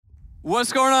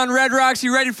What's going on, Red Rocks?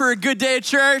 You ready for a good day at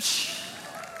church?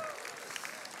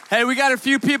 Hey, we got a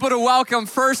few people to welcome.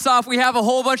 First off, we have a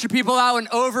whole bunch of people out in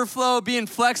Overflow being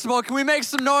flexible. Can we make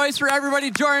some noise for everybody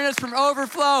joining us from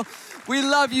Overflow? We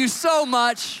love you so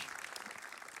much.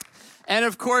 And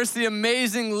of course, the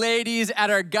amazing ladies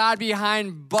at our God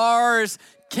Behind Bars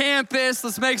campus.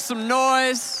 Let's make some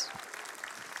noise.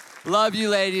 Love you,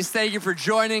 ladies. Thank you for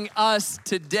joining us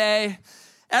today.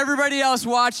 Everybody else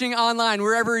watching online,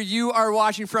 wherever you are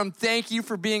watching from, thank you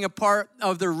for being a part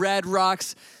of the Red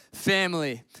Rocks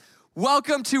family.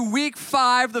 Welcome to week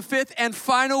 5, the 5th and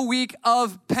final week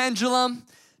of Pendulum.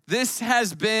 This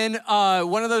has been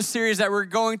one of those series that we're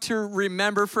going to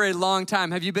remember for a long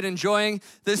time. Have you been enjoying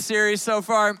this series so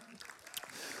far?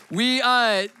 We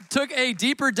took a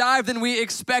deeper dive than we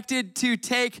expected to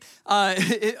take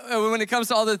when it comes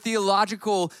to all the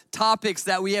theological topics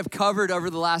that we have covered over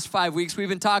the last 5 weeks. We've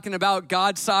been talking about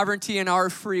God's sovereignty and our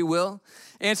free will,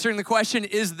 answering the question,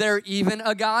 is there even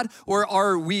a God, or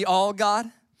are we all God?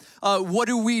 What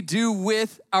do we do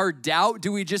with our doubt?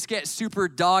 Do we just get super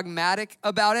dogmatic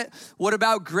about it? What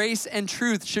about grace and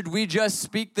truth? Should we just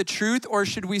speak the truth, or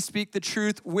should we speak the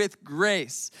truth with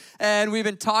grace? And we've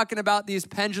been talking about these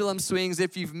pendulum swings.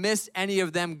 If you've missed any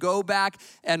of them, go back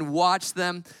and watch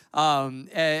them.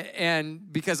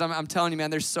 And because I'm telling you,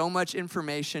 man, there's so much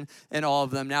information in all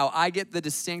of them. Now, I get the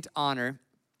distinct honor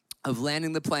of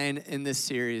landing the plane in this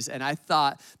series. And I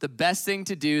thought the best thing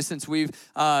to do, since we've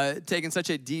taken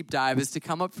such a deep dive, is to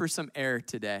come up for some air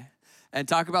today and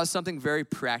talk about something very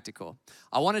practical.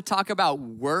 I want to talk about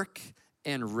work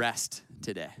and rest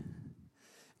today.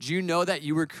 Do you know that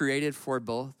you were created for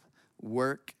both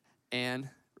work and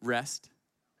rest?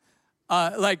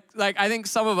 Like I think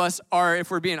some of us are, if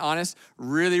we're being honest,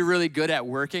 really, really good at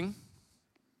working.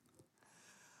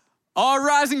 All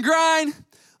rise and grind.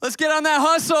 Let's get on that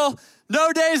hustle.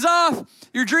 No days off.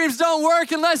 Your dreams don't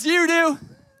work unless you do.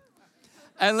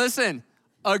 And listen,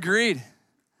 agreed.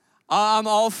 I'm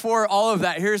all for all of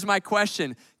that. Here's my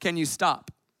question. Can you stop?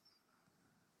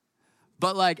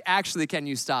 But actually, can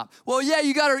you stop? Well, yeah,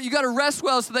 you gotta rest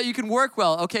well so that you can work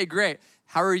well. Okay, great.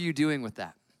 How are you doing with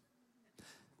that?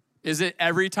 Is it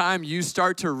every time you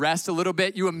start to rest a little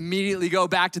bit, you immediately go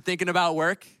back to thinking about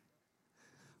work?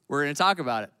 We're gonna talk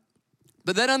about it.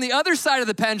 But then on the other side of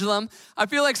the pendulum, I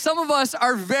feel like some of us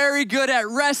are very good at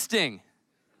resting.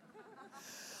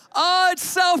 Oh, it's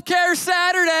self-care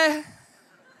Saturday.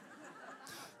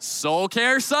 Soul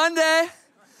care Sunday.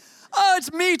 Oh,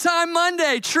 it's me time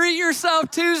Monday. Treat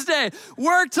yourself Tuesday.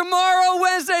 Work tomorrow,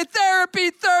 Wednesday, therapy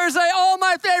Thursday. All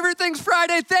my favorite things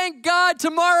Friday. Thank God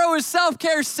tomorrow is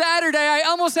self-care Saturday. I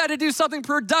almost had to do something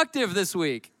productive this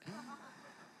week.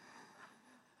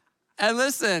 And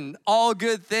listen, all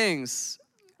good things,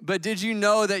 but did you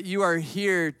know that you are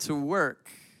here to work?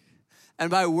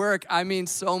 And by work, I mean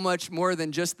so much more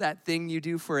than just that thing you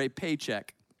do for a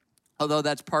paycheck, although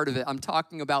that's part of it. I'm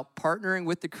talking about partnering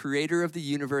with the creator of the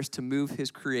universe to move his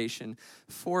creation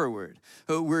forward.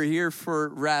 We're here for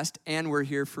rest, and we're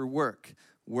here for work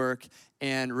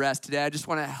and rest. Today, I just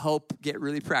want to help get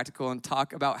really practical and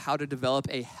talk about how to develop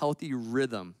a healthy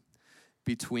rhythm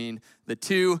between the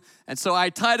two. And so I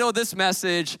titled this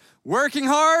message, Working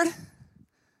Hard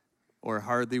or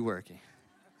Hardly Working.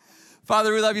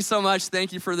 Father, we love you so much.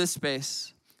 Thank you for this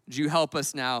space. Would you help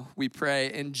us now, we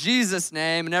pray, in Jesus'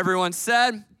 name. And everyone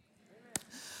said,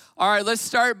 all right, let's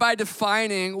start by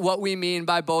defining what we mean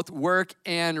by both work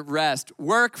and rest.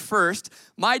 Work first.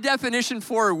 My definition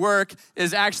for work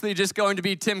is actually just going to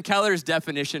be Tim Keller's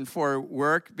definition for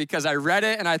work, because I read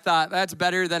it and I thought that's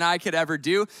better than I could ever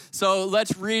do. So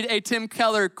let's read a Tim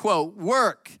Keller quote.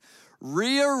 Work,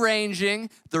 rearranging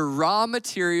the raw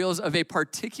materials of a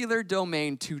particular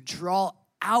domain to draw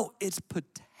out its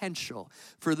potential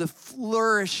for the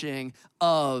flourishing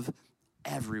of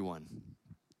everyone.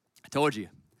 I told you.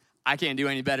 I can't do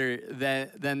any better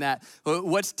than that.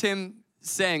 What's Tim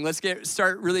saying? Let's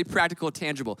start really practical,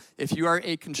 tangible. If you are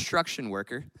a construction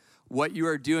worker, what you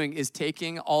are doing is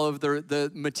taking all of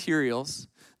the materials,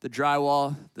 the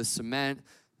drywall, the cement,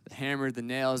 the hammer, the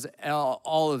nails,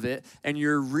 all of it, and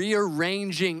you're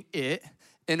rearranging it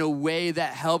in a way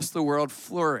that helps the world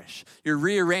flourish. You're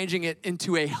rearranging it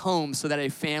into a home so that a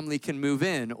family can move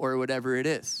in, or whatever it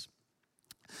is.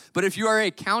 But if you are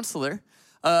a counselor,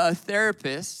 a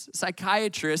therapist,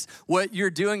 psychiatrist, what you're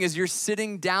doing is you're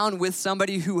sitting down with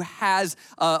somebody who has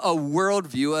a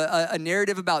worldview, a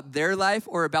narrative about their life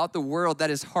or about the world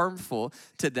that is harmful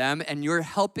to them, and you're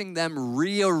helping them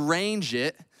rearrange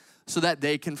it so that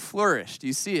they can flourish. Do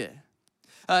you see it?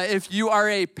 If you are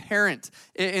a parent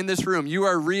in this room, you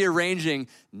are rearranging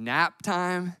nap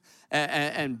time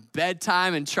and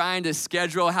bedtime and trying to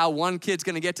schedule how one kid's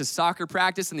gonna get to soccer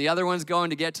practice and the other one's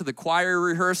going to get to the choir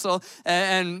rehearsal.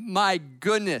 And my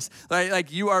goodness,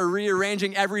 like you are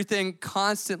rearranging everything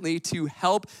constantly to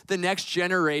help the next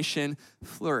generation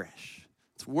flourish.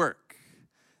 It's work.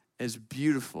 It's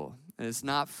beautiful. And it's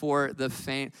not for the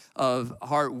faint of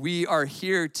heart. We are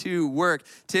here to work.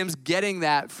 Tim's getting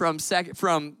that from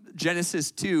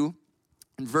Genesis 2.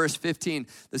 In verse 15,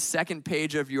 the second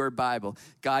page of your Bible,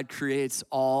 God creates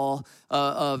all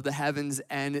of the heavens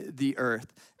and the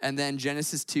earth. And then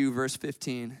Genesis 2, verse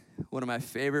 15, one of my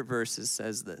favorite verses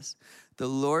says this: the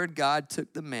Lord God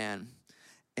took the man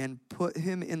and put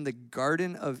him in the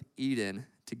Garden of Eden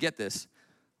to, get this,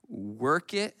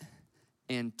 work it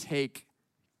and take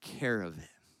care of it.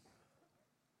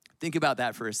 Think about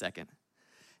that for a second.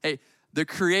 Hey, the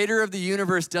creator of the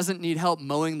universe doesn't need help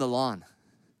mowing the lawn.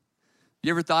 You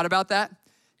ever thought about that?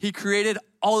 He created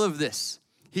all of this.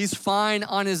 He's fine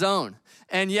on his own.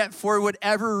 And yet, for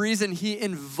whatever reason, he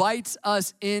invites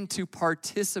us in to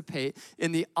participate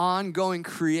in the ongoing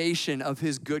creation of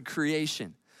his good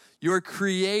creation. You're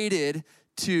created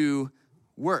to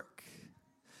work.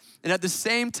 And at the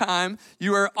same time,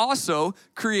 you are also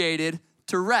created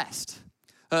to rest.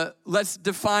 Let's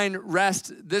define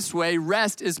rest this way.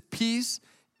 Rest is peace,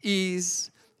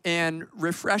 ease, and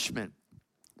refreshment.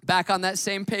 Back on that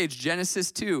same page,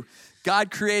 Genesis 2,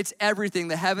 God creates everything,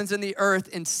 the heavens and the earth,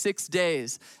 in 6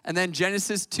 days. And then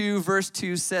Genesis 2, verse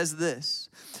 2 says this: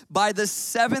 by the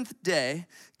seventh day,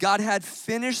 God had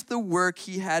finished the work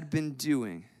he had been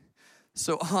doing.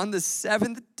 So on the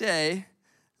seventh day,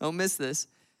 don't miss this,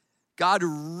 God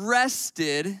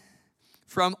rested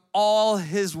from all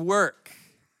his work.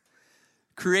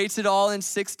 Creates it all in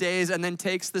 6 days and then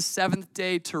takes the seventh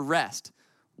day to rest.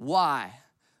 Why?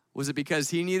 Was it because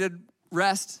he needed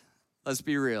rest? Let's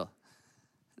be real.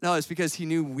 No, it's because he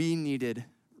knew we needed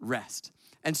rest.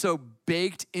 And so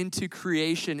baked into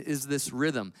creation is this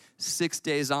rhythm: 6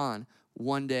 days on,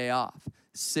 1 day off.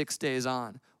 6 days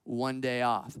on, 1 day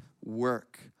off.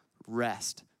 Work,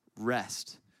 rest,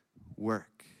 rest, work.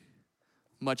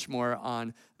 Much more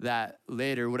on that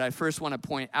later. What I first want to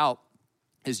point out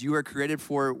is you are created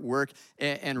for work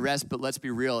and rest, but let's be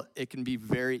real, it can be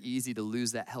very easy to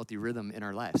lose that healthy rhythm in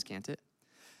our lives, can't it?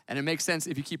 And it makes sense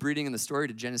if you keep reading in the story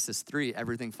to Genesis 3,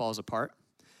 everything falls apart.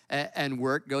 And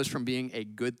work goes from being a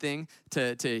good thing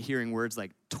to hearing words like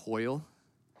toil.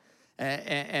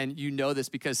 And you know this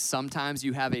because sometimes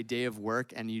you have a day of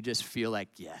work and you just feel like,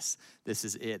 yes, this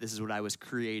is it. This is what I was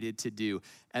created to do.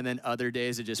 And then other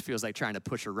days it just feels like trying to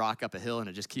push a rock up a hill and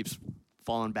it just keeps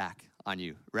falling back on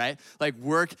you, right? Like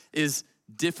work is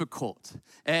difficult.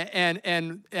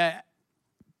 And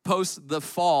post the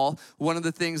fall, one of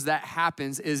the things that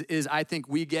happens is I think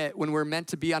we get, when we're meant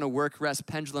to be on a work-rest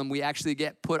pendulum, we actually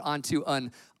get put onto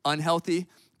an unhealthy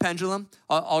pendulum.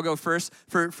 I'll go first.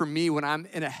 For me, when I'm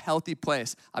in a healthy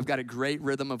place, I've got a great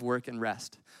rhythm of work and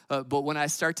rest. But when I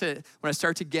start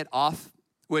to get off,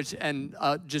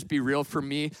 just be real, for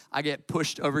me, I get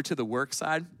pushed over to the work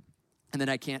side, and then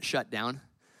I can't shut down.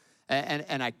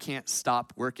 And I can't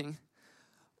stop working.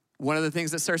 One of the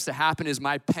things that starts to happen is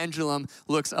my pendulum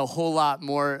looks a whole lot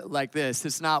more like this.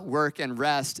 It's not work and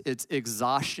rest, it's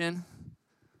exhaustion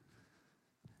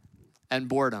and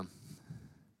boredom.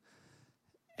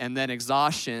 And then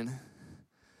exhaustion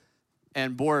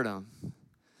and boredom.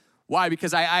 Why?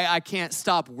 Because I can't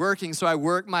stop working, so I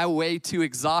work my way to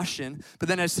exhaustion. But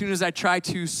then as soon as I try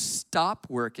to stop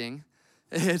working,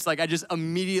 it's like I just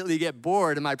immediately get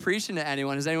bored. Am I preaching to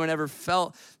anyone? Has anyone ever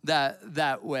felt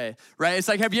that way, right? It's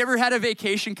like, have you ever had a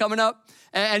vacation coming up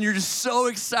and you're just so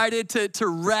excited to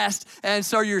rest, and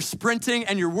so you're sprinting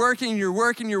and you're working, and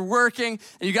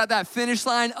you got that finish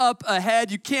line up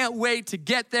ahead. You can't wait to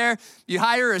get there. You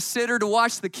hire a sitter to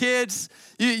watch the kids.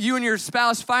 You and your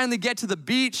spouse finally get to the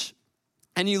beach,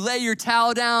 and you lay your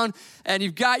towel down, and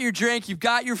you've got your drink, you've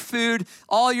got your food,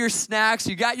 all your snacks,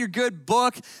 you got your good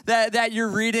book that you're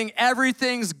reading,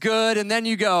 everything's good, and then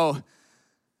you go,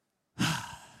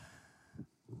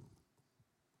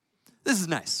 this is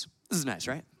nice. This is nice,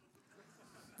 right?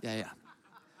 Yeah.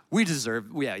 We deserve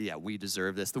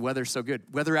this. The weather's so good.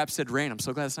 Weather app said rain. I'm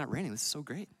so glad it's not raining. This is so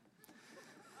great.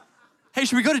 Hey,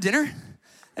 should we go to dinner?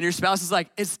 And your spouse is like,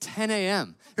 it's 10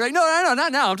 a.m. You're like, no,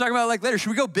 not now. I'm talking about like later. Should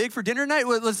we go big for dinner tonight?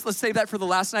 Let's save that for the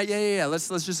last night. Yeah. Let's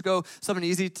just go something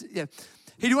easy. Yeah.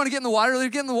 Hey, do you want to get in the water?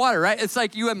 Let's get in the water, right? It's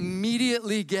like you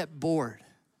immediately get bored.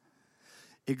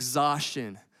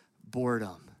 Exhaustion,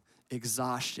 boredom.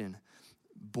 Exhaustion,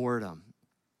 boredom.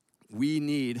 we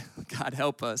need, God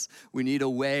help us, we need a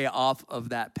way off of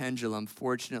that pendulum.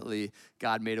 Fortunately,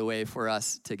 God made a way for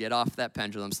us to get off that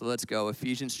pendulum. So let's go.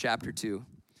 Ephesians chapter 2.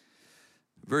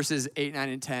 Verses 8, 9,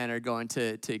 and 10 are going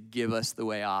to give us the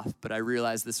way off. But I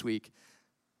realized this week,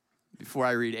 before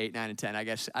I read 8, 9, and 10, I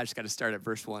guess I just got to start at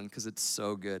verse 1 because it's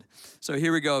so good. So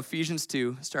here we go, Ephesians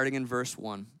 2, starting in verse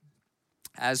 1.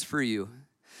 As for you,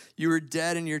 you were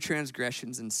dead in your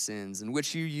transgressions and sins, in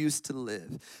which you used to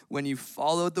live, when you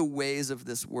followed the ways of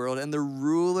this world and the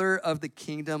ruler of the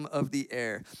kingdom of the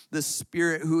air, the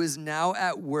Spirit who is now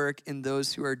at work in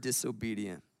those who are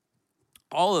disobedient.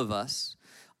 All of us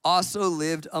also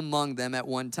lived among them at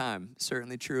one time,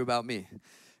 certainly true about me,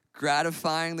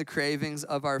 gratifying the cravings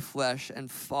of our flesh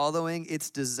and following its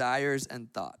desires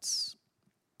and thoughts.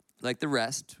 Like the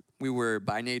rest, we were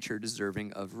by nature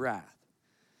deserving of wrath.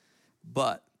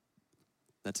 But,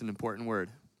 that's an important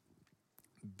word,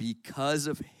 because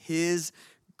of his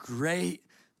great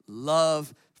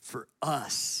love for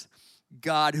us,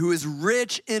 God, who is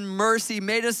rich in mercy,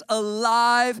 made us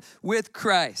alive with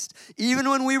Christ. Even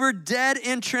when we were dead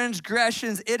in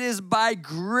transgressions, it is by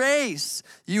grace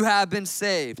you have been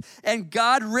saved. And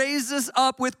God raised us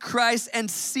up with Christ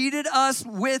and seated us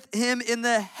with him in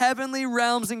the heavenly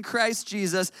realms in Christ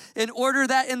Jesus, in order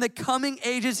that in the coming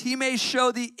ages he may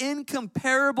show the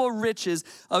incomparable riches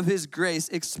of his grace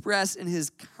expressed in his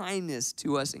kindness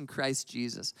to us in Christ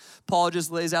Jesus. Paul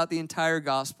just lays out the entire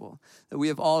gospel, that we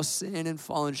have all sinned and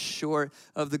fallen short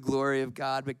of the glory of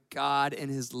God, but God in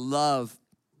his love,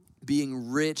 being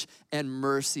rich and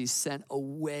mercy, sent a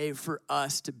way for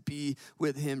us to be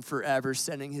with him forever,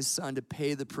 sending his son to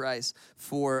pay the price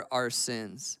for our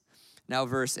sins. Now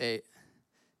verse 8,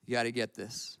 you got to get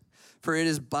this. For it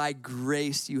is by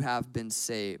grace you have been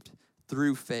saved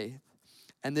through faith.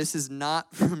 And this is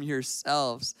not from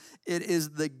yourselves. It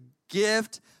is the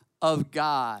gift of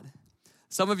God.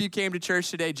 Some of you came to church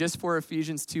today just for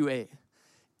Ephesians 2:8.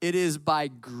 It is by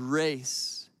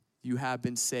grace you have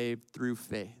been saved through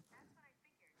faith.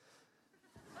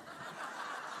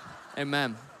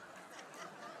 Amen.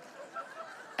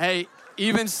 Hey,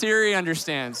 even Siri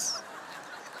understands.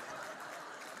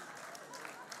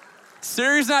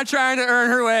 Siri's not trying to earn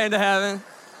her way into heaven.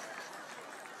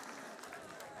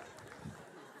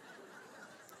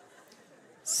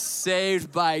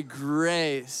 Saved by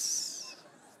grace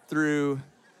through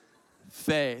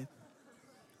faith.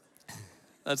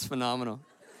 That's phenomenal.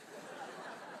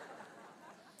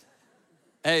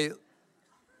 Hey,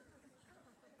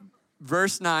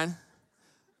 verse 9,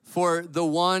 for the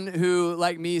one who,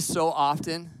 like me, so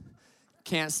often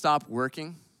can't stop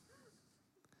working.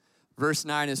 Verse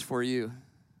 9 is for you.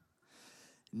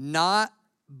 Not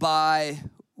by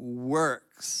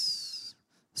works,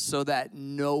 so that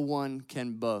no one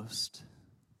can boast.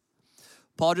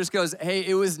 Paul just goes, hey,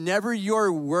 it was never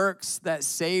your works that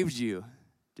saved you.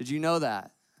 Did you know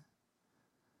that?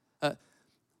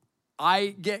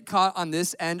 I get caught on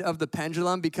this end of the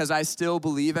pendulum because I still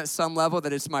believe at some level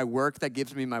that it's my work that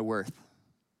gives me my worth.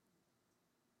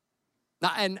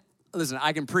 Now, and listen,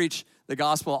 I can preach the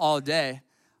gospel all day,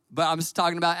 but I'm just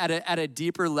talking about at a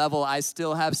deeper level. I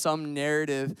still have some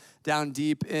narrative down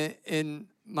deep in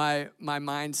my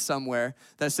mind somewhere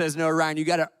that says, no, Ryan, you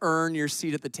got to earn your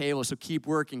seat at the table, so keep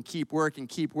working, keep working,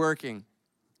 keep working.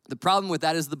 The problem with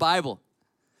that is the Bible.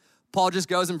 Paul just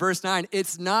goes in verse 9,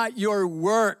 it's not your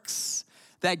works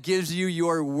that gives you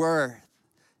your worth.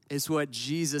 It's what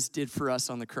Jesus did for us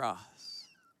on the cross.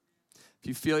 If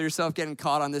you feel yourself getting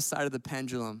caught on this side of the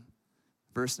pendulum,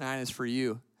 verse 9 is for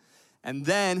you. And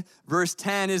then verse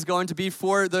 10 is going to be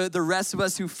for the rest of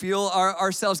us who feel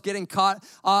ourselves getting caught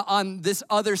on this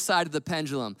other side of the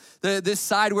pendulum. This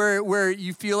side where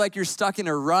you feel like you're stuck in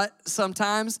a rut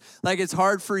sometimes, like it's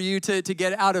hard for you to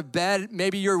get out of bed.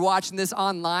 Maybe you're watching this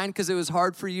online because it was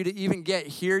hard for you to even get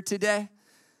here today.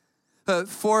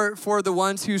 For the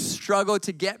ones who struggle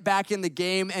to get back in the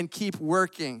game and keep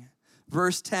working,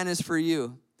 verse 10 is for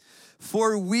you.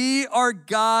 For we are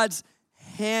God's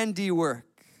handiwork,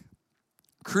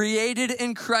 created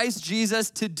in Christ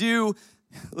Jesus to do,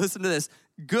 listen to this,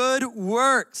 good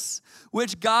works,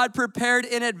 which God prepared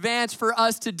in advance for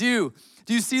us to do.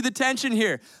 Do you see the tension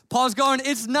here? Paul's going,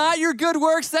 it's not your good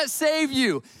works that save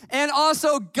you. And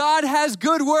also, God has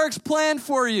good works planned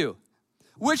for you.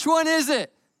 Which one is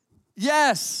it?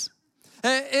 Yes.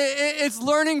 It's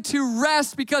learning to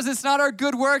rest because it's not our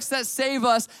good works that save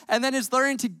us. And then it's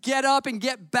learning to get up and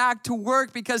get back to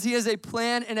work because he has a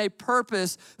plan and a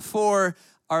purpose for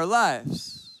our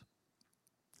lives.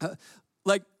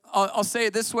 I'll say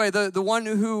it this way. The one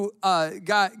who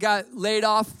got laid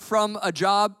off from a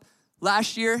job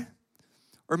last year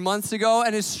or months ago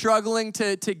and is struggling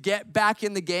to get back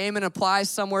in the game and apply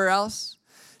somewhere else?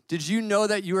 Did you know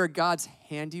that you are God's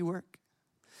handiwork?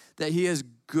 That he has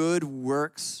good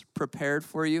works prepared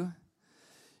for you?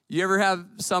 You ever have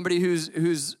somebody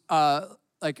who's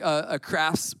like a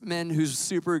craftsman who's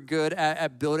super good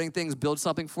at building things, build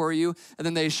something for you, and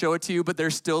then they show it to you, but they're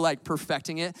still like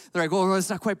perfecting it. They're like, oh, it's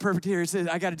not quite perfect here.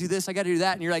 I got to do this, I got to do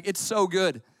that. And you're like, it's so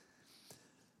good.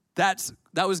 That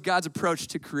was God's approach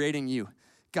to creating you.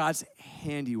 God's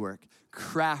handiwork,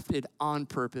 crafted on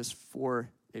purpose for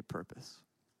a purpose.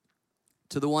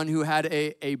 To the one who had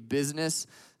a business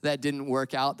that didn't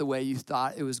work out the way you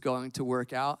thought it was going to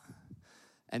work out,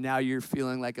 and now you're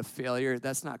feeling like a failure,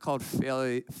 that's not called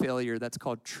failure, that's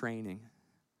called training.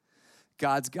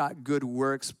 God's got good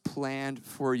works planned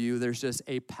for you. There's just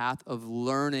a path of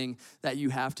learning that you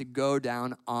have to go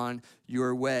down on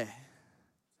your way.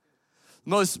 The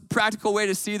most practical way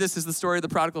to see this is the story of the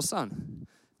prodigal son.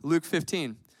 Luke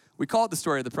 15. We call it the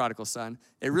story of the prodigal son.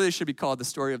 It really should be called the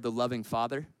story of the loving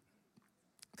father,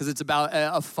 because it's about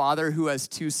a father who has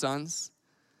two sons.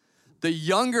 The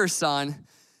younger son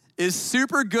is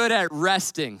super good at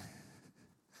resting.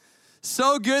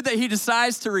 So good that he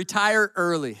decides to retire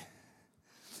early.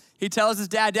 He tells his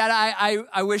dad, Dad,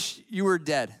 I wish you were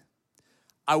dead.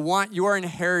 I want your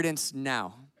inheritance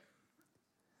now.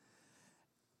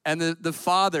 And the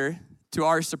father, to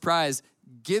our surprise,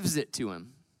 gives it to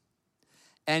him.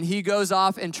 And he goes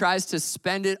off and tries to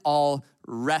spend it all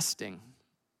resting.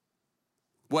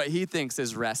 What he thinks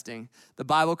is resting. The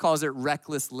Bible calls it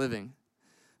reckless living.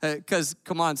 Because,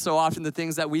 come on, so often the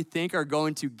things that we think are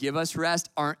going to give us rest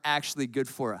aren't actually good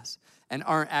for us and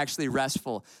aren't actually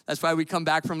restful. That's why we come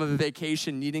back from a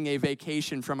vacation needing a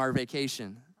vacation from our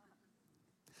vacation.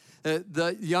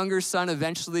 The younger son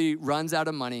eventually runs out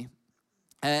of money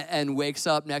and wakes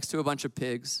up next to a bunch of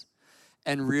pigs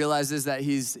and realizes that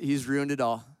he's ruined it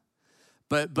all.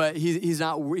 But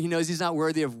he knows he's not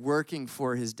worthy of working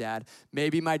for his dad.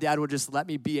 Maybe my dad will just let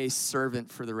me be a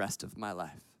servant for the rest of my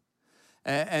life.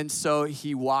 And so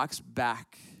he walks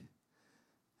back,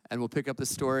 and we'll pick up the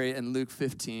story in Luke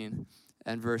 15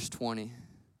 and verse 20.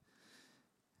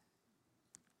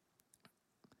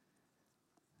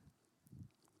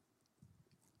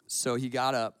 So he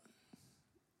got up,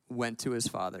 went to his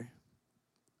father,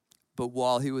 but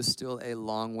while he was still a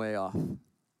long way off,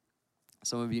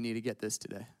 some of you need to get this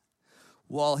today.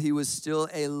 While he was still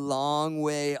a long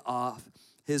way off,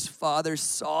 his father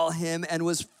saw him and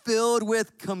was filled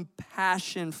with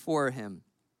compassion for him.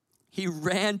 He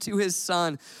ran to his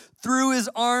son, threw his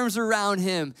arms around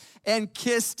him, and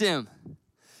kissed him.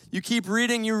 You keep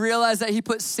reading, you realize that he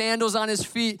put sandals on his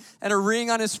feet and a ring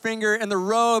on his finger and the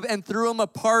robe and threw him a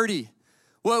party.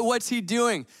 What's he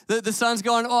doing? The son's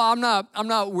going, oh, I'm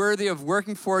not worthy of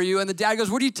working for you. And the dad goes,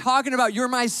 what are you talking about? You're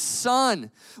my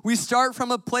son. We start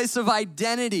from a place of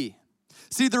identity.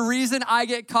 See, the reason I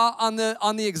get caught on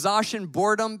the exhaustion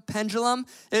boredom pendulum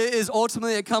is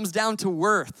ultimately it comes down to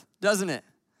worth, doesn't it?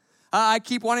 I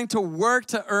keep wanting to work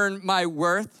to earn my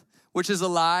worth, which is a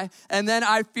lie. And then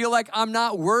I feel like I'm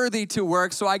not worthy to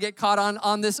work, so I get caught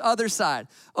on this other side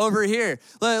over here,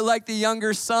 like the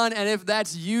younger son. And if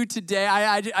that's you today,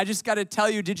 I just got to tell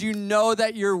you, did you know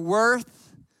that your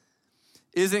worth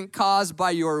isn't caused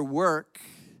by your work?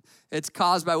 It's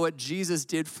caused by what Jesus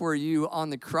did for you on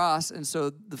the cross. And so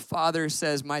the Father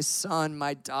says, my son,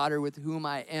 my daughter, with whom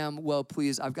I am well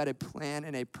pleased, I've got a plan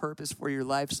and a purpose for your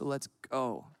life, so let's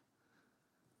go.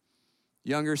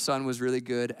 Younger son was really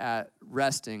good at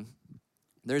resting.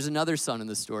 There's another son in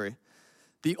the story,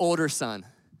 the older son,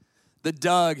 the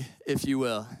Doug, if you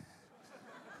will.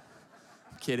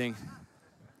 Kidding.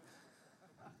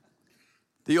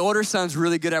 The older son's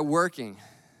really good at working.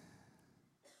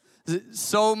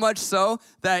 So much so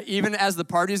that even as the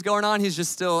party's going on, he's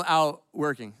just still out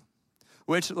working.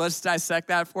 Which, let's dissect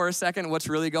that for a second. What's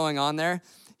really going on there?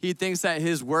 He thinks that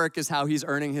his work is how he's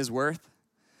earning his worth.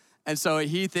 And so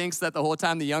he thinks that the whole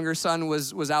time the younger son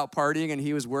was out partying and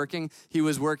he was working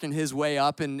his way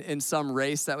up in some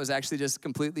race that was actually just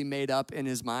completely made up in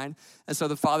his mind. And so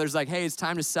the father's like, hey, it's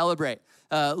time to celebrate.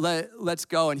 Let's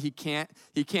go. And he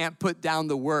can't put down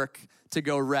the work to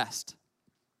go rest.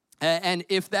 And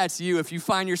if that's you, if you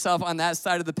find yourself on that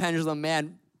side of the pendulum,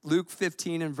 man, Luke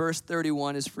 15 and verse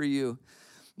 31 is for you.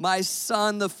 My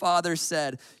son, the father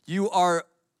said, you are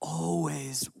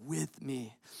always with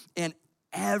me, and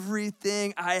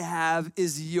everything I have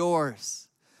is yours.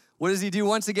 What does he do?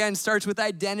 Once again, starts with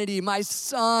identity. My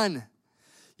son,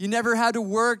 you never had to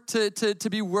work to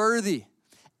be worthy.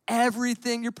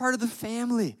 Everything, you're part of the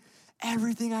family.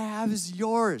 Everything I have is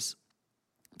yours.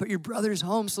 But your brother's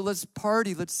home, so let's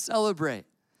party, let's celebrate.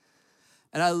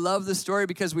 And I love the story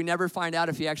because we never find out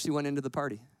if he actually went into the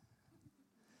party.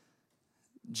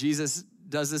 Jesus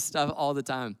does this stuff all the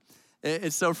time.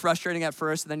 It's so frustrating at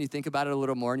first, and then you think about it a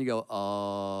little more and you go,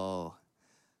 oh,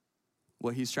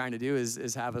 what he's trying to do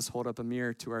is have us hold up a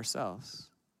mirror to ourselves.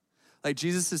 Like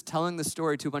Jesus is telling the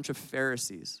story to a bunch of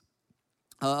Pharisees,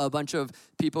 a bunch of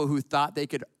people who thought they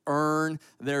could earn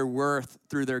their worth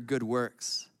through their good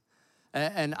works.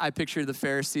 And I picture the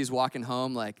Pharisees walking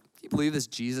home like, can you believe this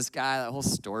Jesus guy, that whole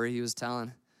story he was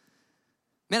telling?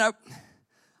 Man,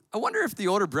 I wonder if the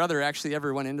older brother actually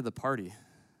ever went into the party.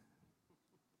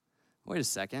 Wait a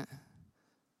second.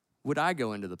 Would I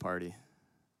go into the party?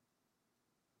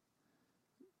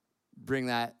 Bring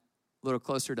that a little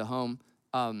closer to home.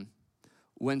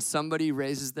 When somebody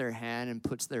raises their hand and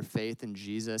puts their faith in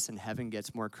Jesus and heaven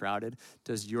gets more crowded,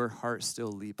 does your heart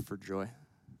still leap for joy?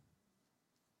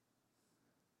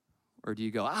 Or do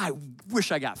you go, I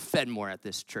wish I got fed more at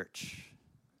this church?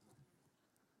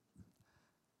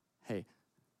 Hey,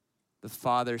 the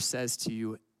Father says to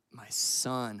you, my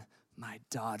son, my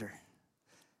daughter,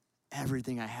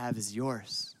 everything I have is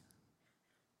yours.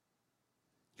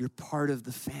 You're part of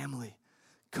the family.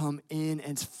 Come in,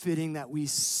 and it's fitting that we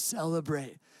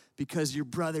celebrate because your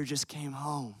brother just came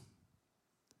home.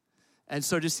 And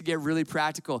so just to get really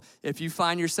practical, if you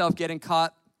find yourself getting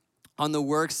caught on the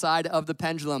work side of the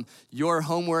pendulum, your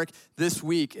homework this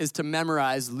week is to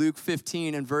memorize Luke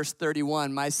 15 and verse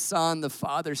 31. My son, the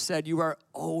Father said, you are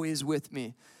always with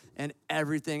me, and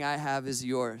everything I have is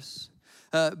yours.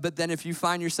 But then if you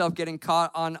find yourself getting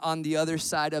caught on the other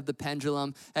side of the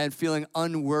pendulum and feeling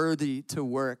unworthy to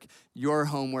work, your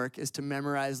homework is to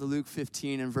memorize Luke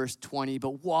 15 and verse 20.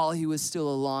 But while he was still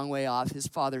a long way off, his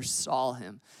father saw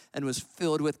him and was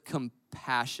filled with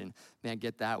compassion. Man,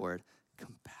 get that word,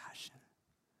 compassion.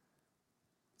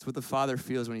 It's what the Father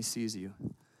feels when he sees you.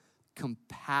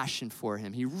 Compassion for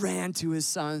him. He ran to his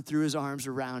son, threw his arms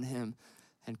around him,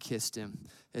 and kissed him.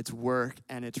 It's work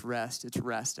and it's rest. It's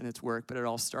rest and it's work, but it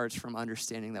all starts from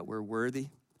understanding that we're worthy,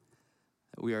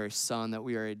 that we are a son, that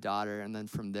we are a daughter, and then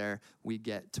from there we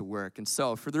get to work. And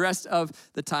so for the rest of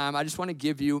the time, I just want to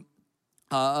give you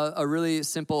a really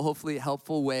simple, hopefully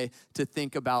helpful way to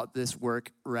think about this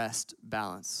work-rest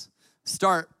balance.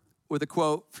 Start with a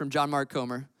quote from John Mark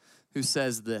Comer, who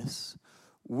says this: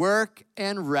 work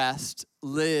and rest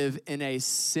live in a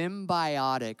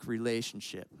symbiotic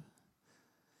relationship.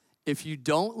 If you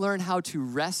don't learn how to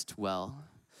rest well,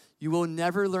 you will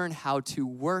never learn how to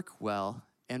work well,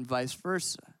 and vice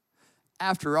versa.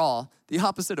 After all, the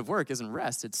opposite of work isn't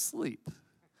rest, it's sleep.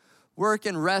 Work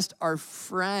and rest are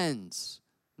friends,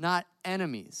 not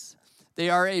enemies. They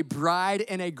are a bride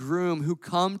and a groom who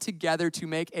come together to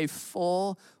make a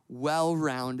full,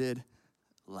 well-rounded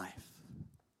life.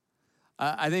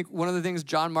 I think one of the things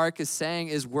John Mark is saying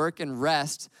is work and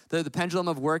rest, the pendulum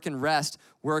of work and rest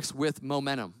works with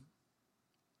momentum.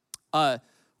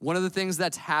 One of the things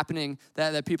that's happening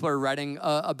that people are writing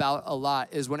about a lot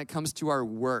is when it comes to our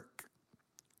work,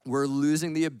 we're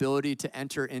losing the ability to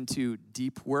enter into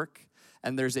deep work,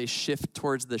 and there's a shift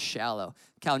towards the shallow.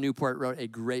 Cal Newport wrote a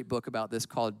great book about this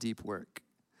called Deep Work.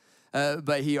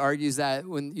 But he argues that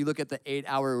when you look at the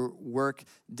 8-hour work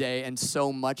day, and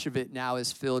so much of it now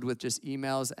is filled with just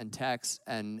emails and texts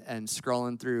and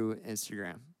scrolling through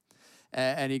Instagram.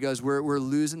 And he goes, we're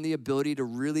losing the ability to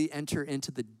really enter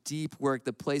into the deep work,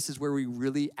 the places where we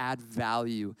really add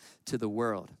value to the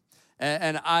world.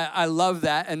 And I love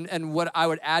that. And what I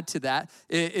would add to that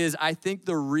is I think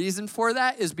the reason for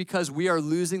that is because we are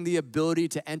losing the ability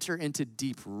to enter into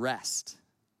deep rest.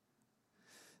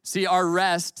 See, our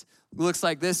rest looks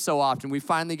like this so often. We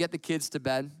finally get the kids to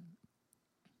bed.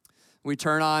 We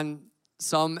turn on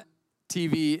some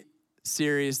TV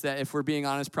series that, if we're being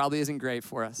honest, probably isn't great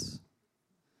for us.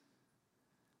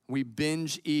 We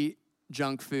binge eat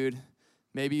junk food.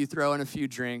 Maybe you throw in a few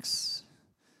drinks.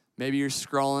 Maybe you're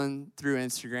scrolling through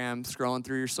Instagram, scrolling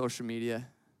through your social media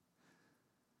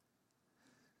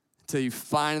until you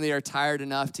finally are tired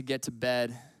enough to get to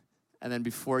bed. And then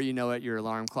before you know it, your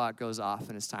alarm clock goes off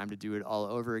and it's time to do it all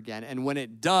over again. And when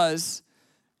it does,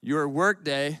 your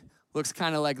workday looks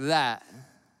kind of like that.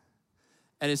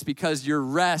 And it's because your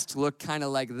rest looked kind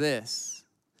of like this.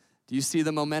 Do you see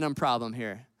the momentum problem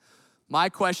here? My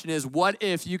question is, what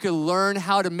if you could learn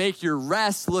how to make your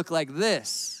rest look like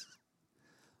this?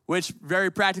 Which, very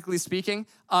practically speaking,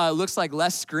 looks like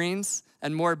less screens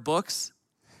and more books.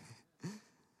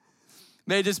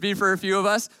 May just be for a few of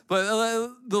us,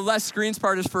 but the less screens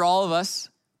part is for all of us.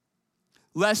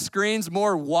 Less screens,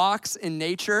 more walks in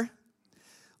nature.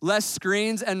 Less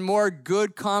screens and more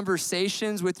good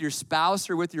conversations with your spouse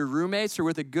or with your roommates or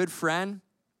with a good friend.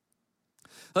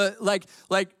 Like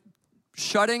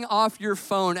shutting off your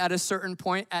phone at a certain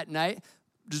point at night,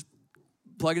 just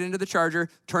plug it into the charger,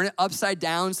 turn it upside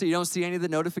down so you don't see any of the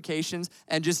notifications,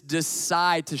 and just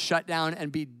decide to shut down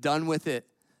and be done with it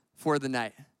for the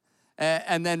night.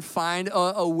 And then find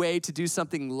a way to do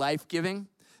something life-giving.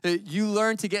 You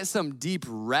learn to get some deep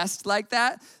rest like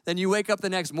that, then you wake up the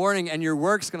next morning and your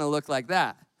work's gonna look like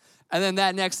that. And then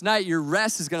that next night, your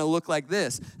rest is gonna look like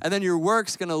this. And then your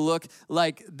work's gonna look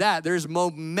like that. There's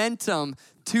momentum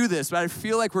to this, but I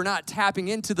feel like we're not tapping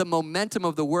into the momentum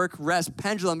of the work-rest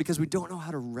pendulum because we don't know how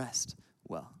to rest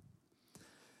well.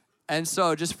 And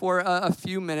so just for a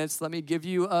few minutes, let me give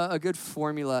you a good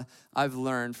formula I've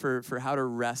learned for how to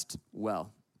rest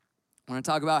well. I wanna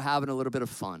talk about having a little bit of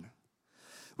fun.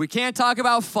 We can't talk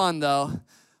about fun, though,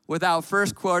 without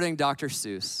first quoting Dr.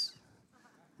 Seuss.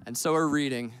 And so we're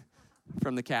reading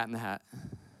from The Cat in the Hat.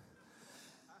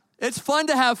 It's fun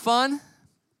to have fun,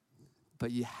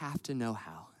 but you have to know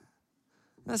how.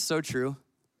 That's so true.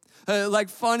 Like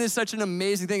fun is such an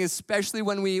amazing thing, especially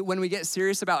when we get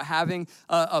serious about having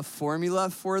a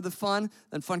formula for the fun,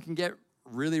 then fun can get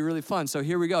really, really fun. So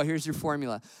here we go. Here's your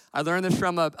formula. I learned this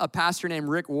from a pastor named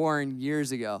Rick Warren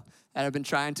years ago, and I've been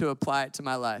trying to apply it to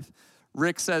my life.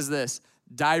 Rick says this: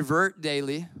 divert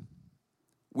daily,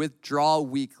 withdraw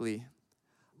weekly,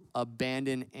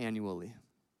 abandon annually.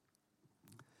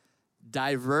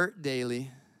 Divert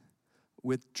daily,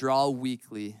 withdraw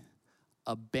weekly,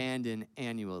 abandon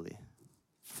annually.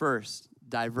 First,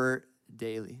 divert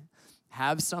daily.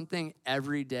 Have something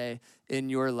every day in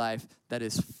your life that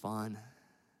is fun.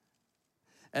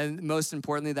 And most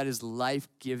importantly, that is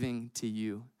life-giving to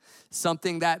you.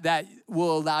 Something that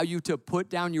will allow you to put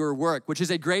down your work, which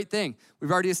is a great thing.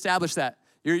 We've already established that.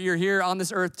 You're here on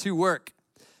this earth to work.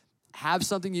 Have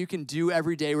something you can do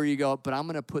every day where you go, but I'm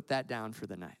going to put that down for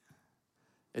the night.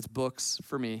 It's books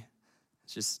for me.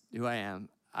 It's just who I am.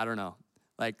 I don't know.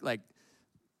 Like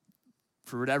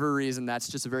for whatever reason, that's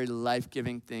just a very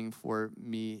life-giving thing for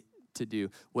me to do.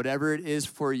 Whatever it is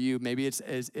for you, maybe it's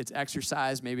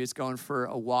exercise, maybe it's going for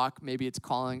a walk, maybe it's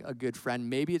calling a good friend,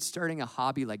 maybe it's starting a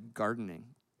hobby like gardening.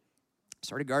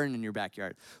 Start a garden in your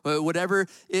backyard. Whatever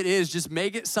it is, just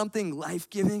make it something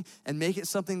life-giving and make it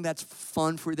something that's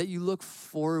fun for you, that you look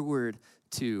forward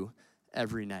to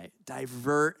every night.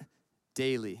 Divert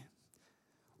daily.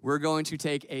 We're going to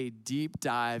take a deep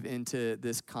dive into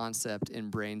this concept in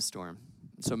Brainstorm.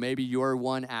 So maybe your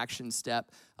one action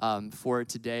step for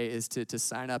today is to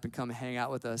sign up and come hang out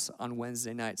with us on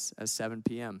Wednesday nights at 7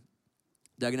 p.m.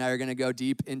 Doug and I are going to go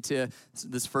deep into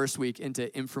this first week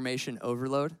into information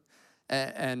overload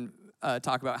and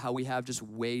talk about how we have just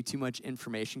way too much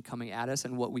information coming at us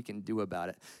and what we can do about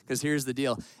it. Because here's the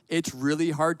deal. It's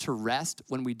really hard to rest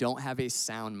when we don't have a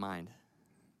sound mind.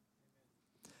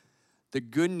 The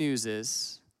good news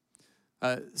is,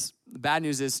 the bad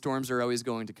news is storms are always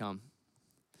going to come.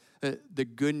 The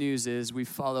good news is we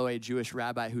follow a Jewish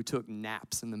rabbi who took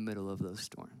naps in the middle of those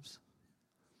storms.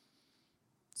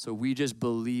 So we just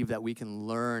believe that we can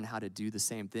learn how to do the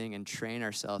same thing and train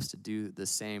ourselves to do the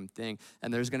same thing.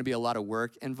 And there's going to be a lot of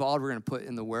work involved. We're going to put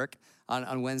in the work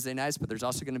on Wednesday nights, but there's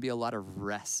also going to be a lot of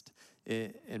rest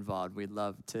involved. We'd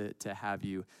love to have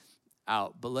you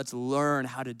out. But let's learn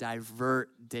how to divert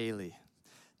daily.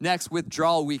 Next,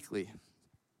 withdraw weekly.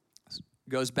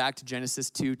 Goes back to Genesis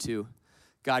 2:2.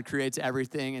 God creates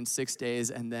everything in 6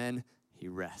 days, and then he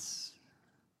rests.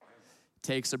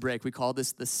 Takes a break. We call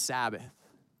this the Sabbath.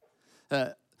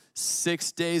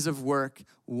 6 days of work,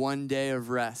 1 day of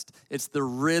rest. It's the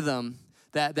rhythm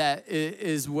that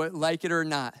is what, like it or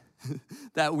not,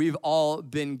 that we've all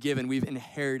been given. We've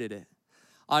inherited it.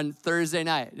 On Thursday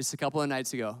night, just a couple of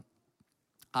nights ago,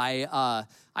 I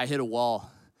hit a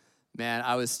wall. Man,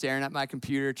 I was staring at my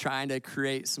computer, trying to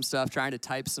create some stuff, trying to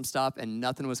type some stuff, and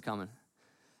nothing was coming.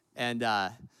 And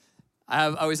I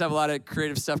always have a lot of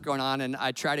creative stuff going on, and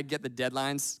I try to get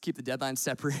keep the deadlines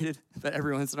separated, but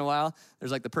every once in a while,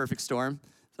 there's like the perfect storm.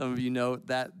 Some of you know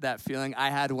that feeling. I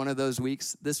had one of those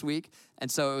weeks this week,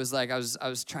 and so it was like I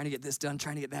was trying to get this done,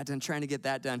 trying to get that done, trying to get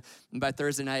that done, and by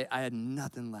Thursday night, I had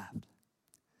nothing left.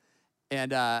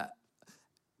 And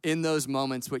in those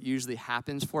moments, what usually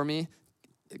happens for me,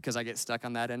 because I get stuck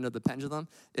on that end of the pendulum,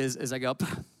 is I go,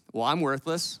 well, I'm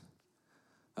worthless.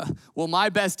 Well, my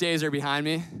best days are behind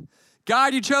me.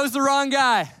 God, you chose the wrong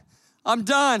guy. I'm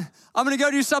done. I'm going to go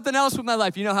do something else with my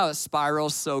life. You know how it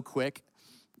spirals so quick,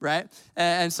 right?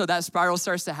 And so that spiral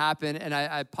starts to happen, and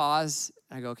I pause,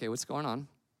 and I go, okay, what's going on?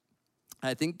 And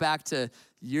I think back to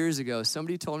years ago,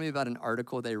 somebody told me about an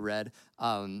article they read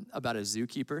about a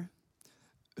zookeeper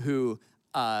who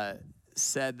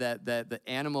said that the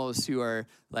animals who are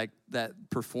like that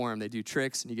perform, they do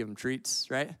tricks and you give them treats,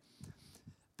 right?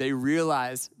 They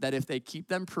realize that if they keep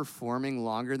them performing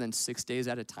longer than 6 days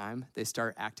at a time, they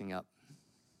start acting up.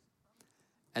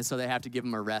 And so they have to give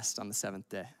them a rest on the seventh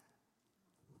day.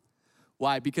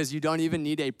 Why? Because you don't even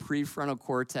need a prefrontal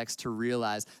cortex to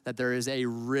realize that there is a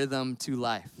rhythm to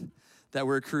life, that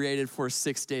we're created for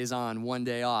 6 days on, 1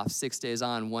 day off, 6 days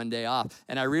on, 1 day off.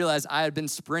 And I realized I had been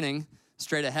sprinting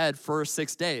straight ahead for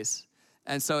 6 days.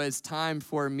 And so it's time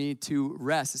for me to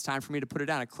rest. It's time for me to put it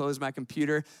down. I closed my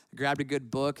computer, grabbed a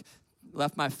good book,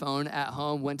 left my phone at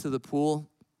home, went to the pool,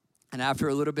 and after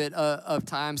a little bit of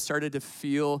time, started to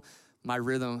feel my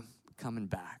rhythm coming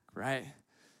back, right?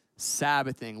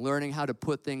 Sabbathing, learning how to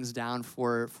put things down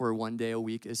for 1 day a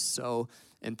week is so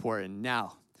important.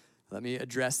 Now, let me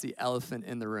address the elephant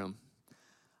in the room.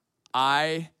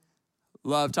 I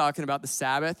love talking about the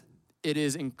Sabbath. It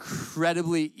is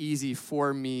incredibly easy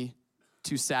for me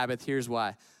to Sabbath. Here's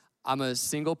why. I'm a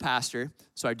single pastor,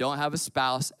 so I don't have a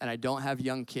spouse and I don't have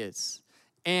young kids.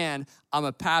 And I'm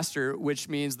a pastor, which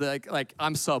means that like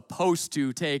I'm supposed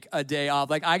to take a day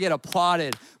off. Like I get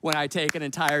applauded when I take an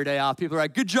entire day off. People are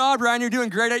like, "Good job, Ryan. You're doing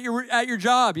great at your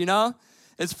job." You know,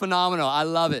 it's phenomenal. I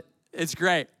love it. It's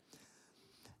great.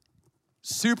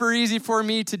 Super easy for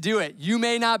me to do it. You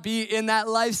may not be in that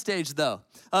life stage though.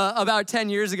 About 10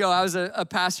 years ago, I was a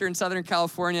pastor in Southern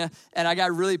California, and I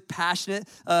got really passionate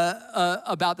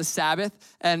about the Sabbath,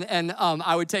 and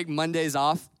I would take Mondays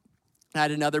off. I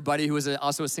had another buddy who was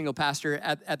also a single pastor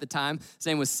at the time. His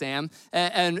name was Sam,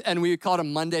 and we called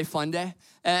him Monday Fun Day,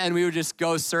 and we would just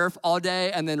go surf all day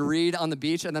and then read on the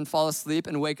beach and then fall asleep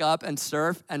and wake up and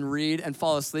surf and read and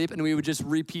fall asleep, and we would just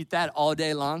repeat that all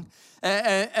day long.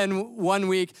 And one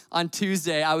week on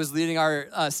Tuesday, I was leading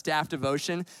our staff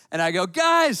devotion, and I go,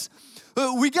 "Guys,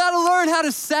 we got to learn how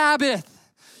to Sabbath.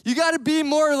 You got to be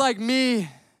more like me.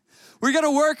 We got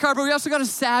to work hard, but we also got to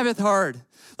Sabbath hard.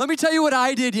 Let me tell you what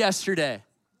I did yesterday."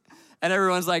 And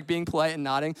everyone's like being polite and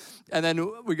nodding. And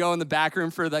then we go in the back room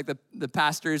for like the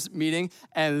pastor's meeting,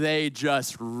 and they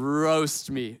just roast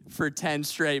me for 10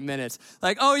 straight minutes.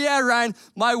 Like, "Oh yeah, Ryan,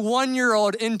 my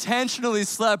 1-year-old intentionally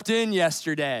slept in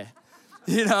yesterday."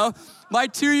 You know, my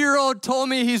 2-year-old told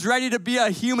me he's ready to be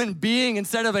a human being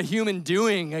instead of a human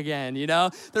doing again, you know?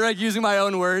 They're like using my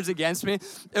own words against me.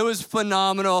 It was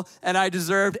phenomenal, and I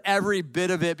deserved every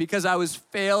bit of it because I was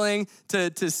failing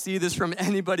to see this from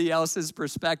anybody else's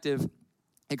perspective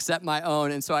except my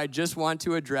own. And so I just want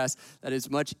to address that it's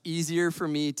much easier for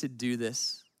me to do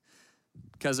this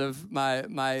because of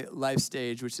my life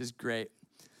stage, which is great.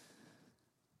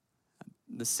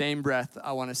 In the same breath,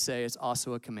 I want to say it's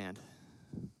also a command.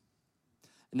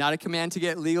 Not a command to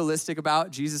get legalistic about.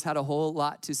 Jesus had a whole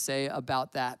lot to say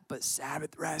about that, but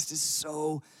Sabbath rest is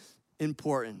so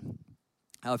important.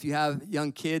 Now, if you have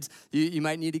young kids, you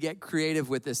might need to get creative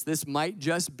with this. This might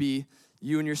just be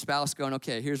you and your spouse going,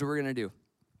 "Okay, here's what we're gonna do.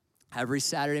 Every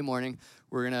Saturday morning,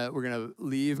 we're gonna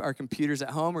leave our computers at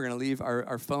home. We're gonna leave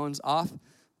our phones off.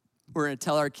 We're gonna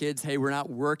tell our kids, hey, we're not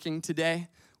working today.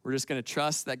 We're just gonna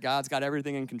trust that God's got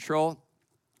everything in control.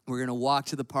 We're going to walk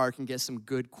to the park and get some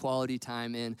good quality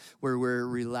time in where we're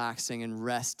relaxing and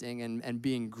resting and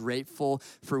being grateful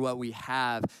for what we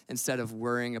have instead of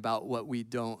worrying about what we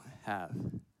don't have."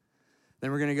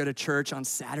 Then we're going to go to church on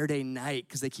Saturday night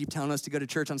because they keep telling us to go to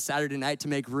church on Saturday night to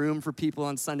make room for people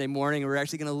on Sunday morning. And we're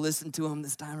actually going to listen to them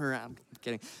this time around. I'm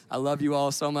kidding. I love you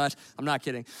all so much. I'm not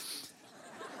kidding.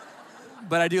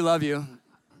 But I do love you.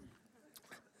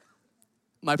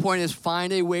 My point is,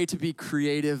 find a way to be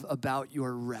creative about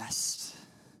your rest.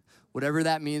 Whatever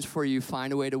that means for you,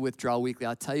 find a way to withdraw weekly.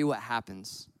 I'll tell you what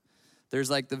happens. There's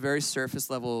like the very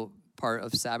surface level part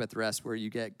of Sabbath rest where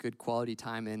you get good quality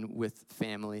time in with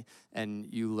family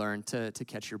and you learn to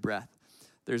catch your breath.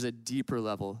 There's a deeper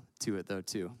level to it though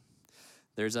too.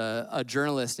 There's a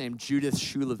journalist named Judith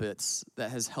Shulevitz that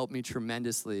has helped me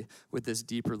tremendously with this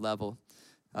deeper level.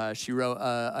 She wrote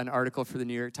an article for the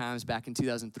New York Times back in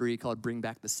 2003 called "Bring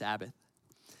Back the Sabbath."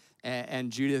 And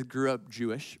Judith grew up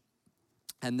Jewish.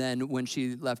 And then when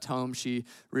she left home, she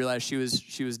realized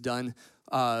she was done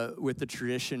with the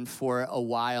tradition for a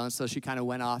while. And so she kind of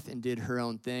went off and did her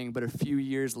own thing. But a few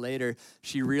years later,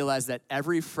 she realized that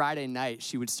every Friday night,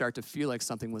 she would start to feel like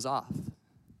something was off.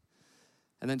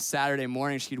 And then Saturday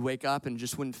morning, she'd wake up and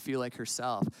just wouldn't feel like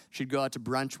herself. She'd go out to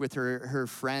brunch with her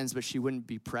friends, but she wouldn't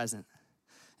be present.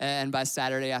 And by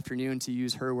Saturday afternoon, to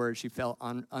use her words, she felt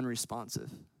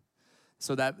unresponsive.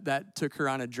 So that took her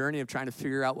on a journey of trying to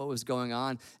figure out what was going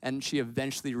on. And she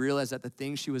eventually realized that the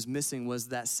thing she was missing was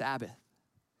that Sabbath.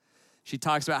 She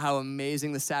talks about how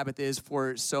amazing the Sabbath is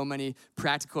for so many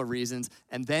practical reasons.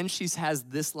 And then she has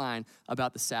this line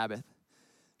about the Sabbath.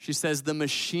 She says, the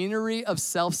machinery of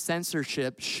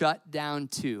self-censorship shut down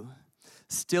too,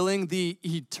 stilling the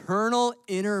eternal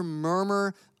inner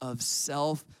murmur of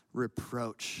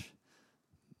self-reproach.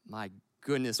 My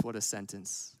goodness, what a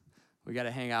sentence. We got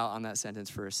to hang out on that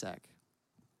sentence for a sec.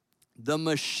 The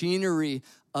machinery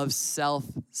of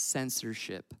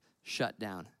self-censorship shut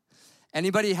down.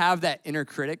 Anybody have that inner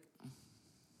critic?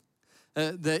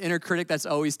 The inner critic that's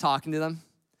always talking to them?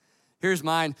 Here's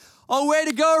mine. Oh, way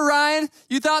to go, Ryan.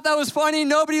 You thought that was funny.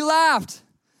 Nobody laughed.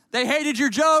 They hated your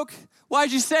joke.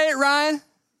 Why'd you say it, Ryan?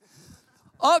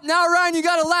 Oh, now, Ryan, you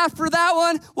got to laugh for that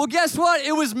one. Well, guess what?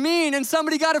 It was mean and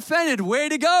somebody got offended. Way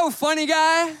to go, funny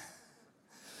guy.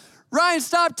 Ryan,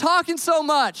 stop talking so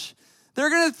much. They're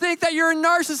going to think that you're a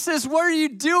narcissist. What are you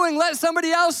doing? Let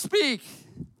somebody else speak.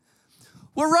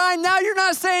 Well, Ryan, now you're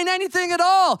not saying anything at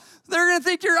all. They're going to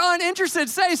think you're uninterested.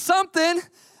 Say something.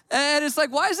 And it's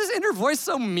like, why is this inner voice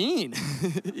so mean?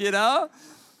 You know?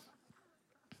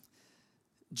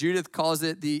 Judith calls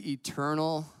it the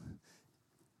eternal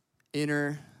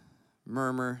inner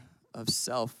murmur of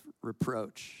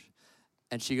self-reproach.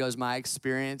 And she goes, my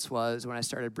experience was when I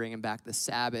started bringing back the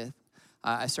Sabbath,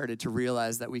 I started to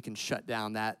realize that we can shut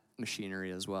down that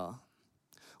machinery as well.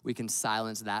 We can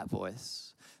silence that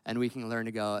voice. And we can learn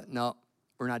to go, no,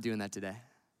 we're not doing that today.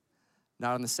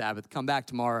 Not on the Sabbath. Come back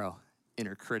tomorrow,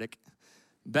 inner critic.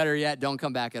 Better yet, don't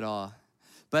come back at all.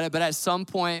 But at some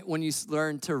point, when you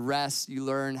learn to rest, you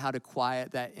learn how to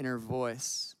quiet that inner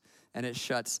voice, and it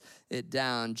shuts it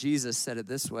down. Jesus said it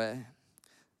this way,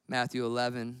 Matthew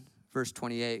 11, verse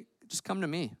 28, just come to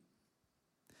me.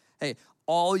 Hey,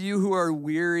 all you who are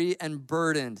weary and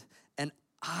burdened, and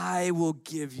I will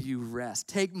give you rest.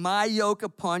 Take my yoke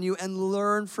upon you and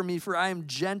learn from me, for I am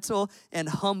gentle and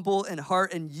humble in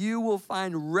heart, and you will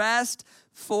find rest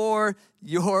for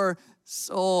your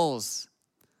souls.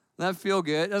 Doesn't that feel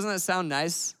good? Doesn't that sound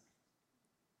nice?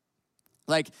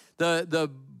 Like the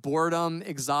boredom,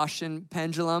 exhaustion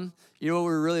pendulum, you know what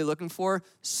we're really looking for?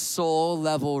 Soul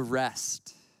level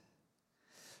rest.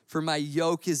 For my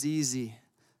yoke is easy,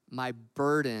 my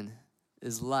burden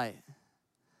is light.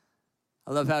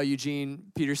 I love how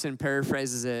Eugene Peterson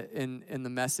paraphrases it in the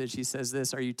Message. He says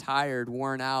this, are you tired,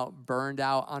 worn out, burned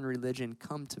out on religion?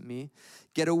 Come to me.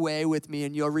 Get away with me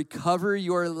and you'll recover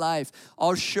your life.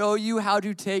 I'll show you how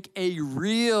to take a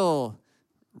real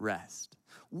rest.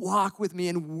 Walk with me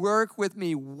and work with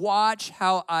me. Watch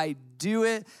how I do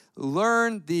it.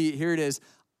 Learn the, here it is,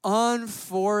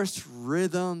 unforced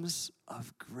rhythms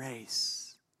of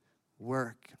grace.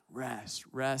 Work.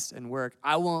 Rest and work.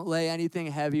 I won't lay anything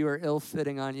heavy or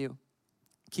ill-fitting on you.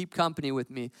 Keep company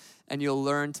with me, and you'll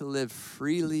learn to live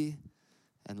freely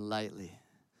and lightly.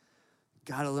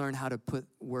 Got to learn how to put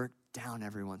work down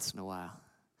every once in a while.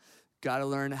 Got to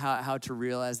learn how to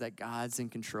realize that God's in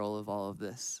control of all of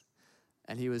this.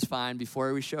 And he was fine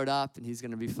before we showed up, and he's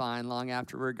going to be fine long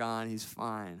after we're gone. He's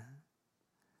fine.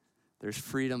 There's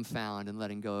freedom found in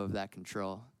letting go of that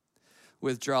control.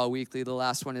 Withdraw weekly. The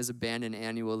last one is abandon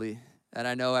annually. And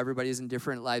I know everybody's in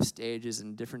different life stages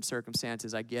and different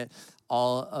circumstances. I get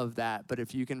all of that. But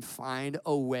if you can find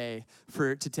a way for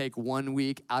it to take 1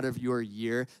 week out of your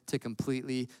year to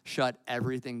completely shut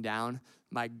everything down,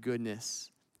 my goodness,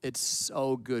 it's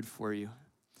so good for you.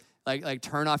 Like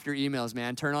turn off your emails,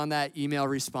 man. Turn on that email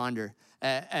responder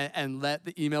and let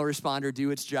the email responder do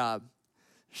its job.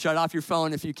 Shut off your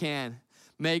phone if you can.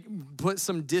 Put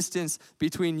some distance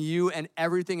between you and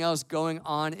everything else going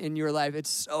on in your life. It's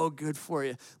so good for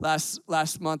you.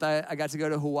 Last month, I got to go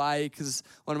to Hawaii because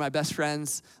one of my best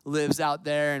friends lives out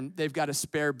there, and they've got a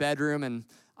spare bedroom, and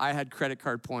I had credit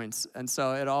card points. And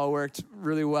so it all worked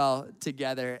really well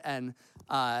together. And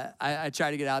I try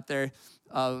to get out there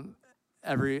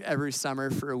every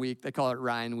summer for a week. They call it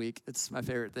Ryan Week. It's my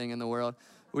favorite thing in the world.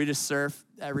 We just surf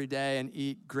every day and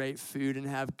eat great food and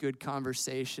have good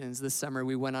conversations. This summer,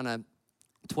 we went on a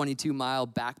 22-mile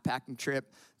backpacking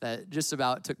trip that just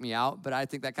about took me out, but I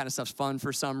think that kind of stuff's fun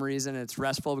for some reason. It's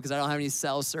restful because I don't have any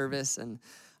cell service. And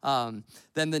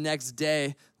then the next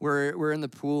day, we're in the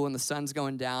pool and the sun's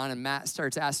going down, and Matt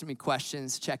starts asking me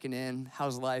questions, checking in,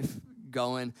 how's life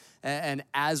going? And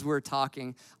as we're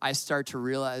talking, I start to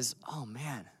realize, oh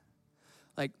man,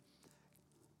 like,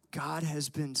 God has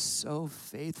been so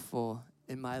faithful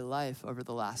in my life over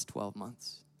the last 12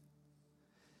 months.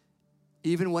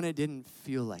 Even when it didn't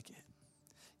feel like it.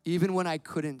 Even when I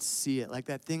couldn't see it. Like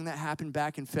that thing that happened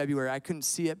back in February. I couldn't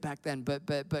see it back then, but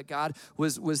God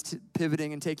was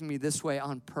pivoting and taking me this way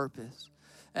on purpose.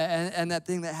 And that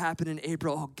thing that happened in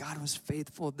April, oh, God was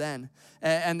faithful then.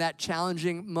 And that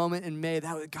challenging moment in May,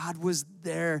 God was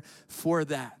there for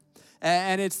that.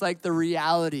 And it's like the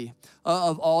reality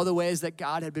of all the ways that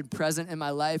God had been present in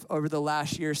my life over the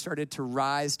last year started to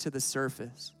rise to the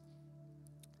surface.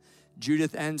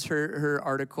 Judith ends her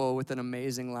article with an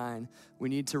amazing line. We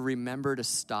need to remember to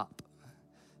stop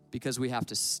because we have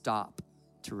to stop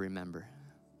to remember.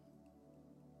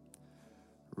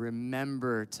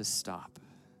 Remember to stop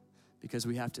because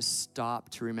we have to stop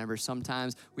to remember.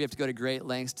 Sometimes we have to go to great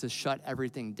lengths to shut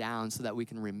everything down so that we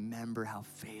can remember how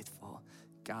faithful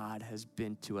God has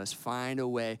been to us. Find a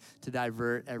way to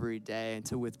divert every day and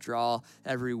to withdraw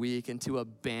every week and to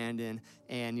abandon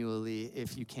annually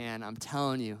if you can. I'm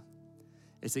telling you,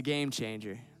 it's a game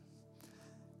changer.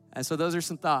 And so those are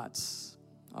some thoughts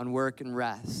on work and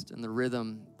rest and the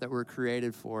rhythm that we're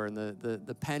created for and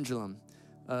the pendulum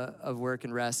of work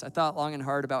and rest. I thought long and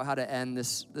hard about how to end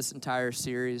this entire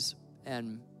series,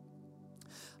 and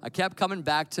I kept coming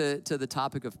back to the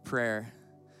topic of prayer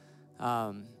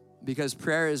because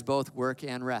prayer is both work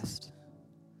and rest.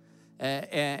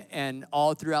 And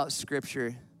all throughout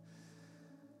Scripture,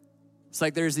 it's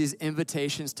like there's these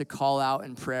invitations to call out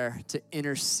in prayer, to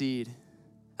intercede.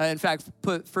 In fact,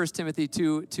 put 1 Timothy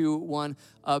 2:1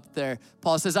 up there.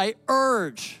 Paul says, I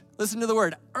urge, listen to the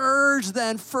word, urge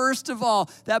then, first of all,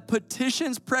 that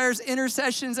petitions, prayers,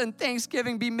 intercessions, and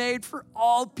thanksgiving be made for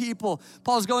all people.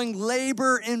 Paul's going,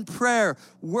 labor in prayer.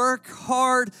 Work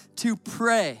hard to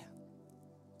pray.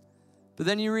 But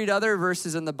then you read other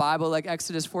verses in the Bible, like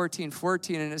Exodus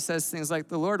 14:14, and it says things like,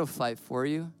 the Lord will fight for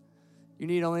you. You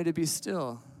need only to be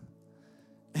still.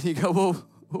 And you go, well,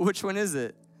 which one is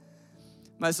it?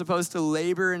 Am I supposed to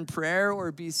labor in prayer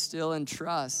or be still and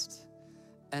trust?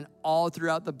 And all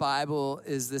throughout the Bible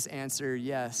is this answer,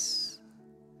 yes.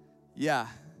 Yeah,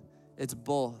 it's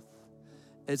both.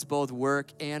 It's both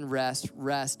work and rest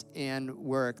and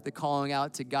work. The calling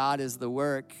out to God is the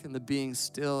work, and the being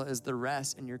still is the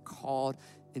rest, and you're called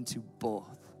into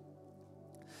both.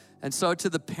 And so to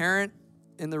the parent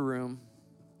in the room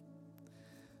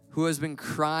who has been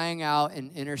crying out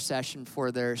in intercession for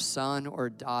their son or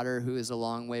daughter who is a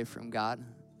long way from God,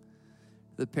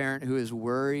 the parent who is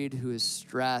worried, who is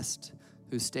stressed,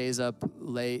 who stays up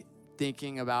late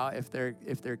thinking about if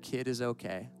their kid is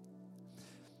okay,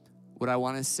 what I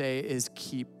want to say is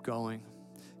keep going.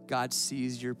 God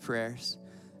sees your prayers,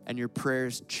 and your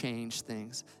prayers change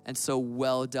things. And so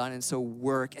well done, and so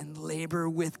work and labor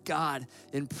with God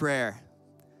in prayer.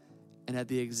 And at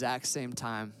the exact same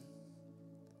time,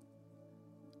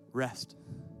 rest.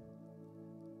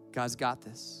 God's got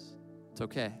this. It's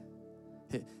okay.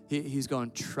 He's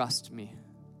going, trust me.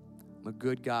 I'm a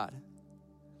good God.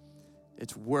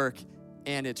 It's work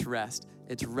and it's rest.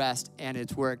 It's rest and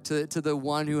it's work. To the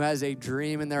one who has a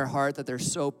dream in their heart that they're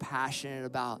so passionate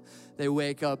about. They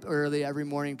wake up early every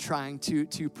morning trying to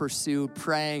pursue,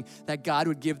 praying that God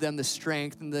would give them the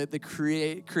strength and the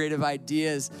creative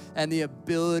ideas and the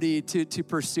ability to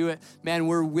pursue it. Man,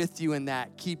 we're with you in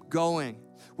that. Keep going.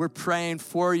 We're praying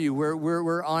for you.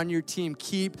 We're on your team.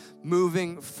 Keep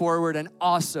moving forward. And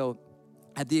also,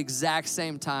 at the exact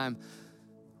same time,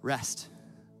 rest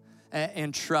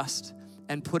and trust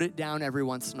and put it down every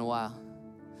once in a while.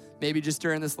 Maybe just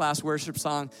during this last worship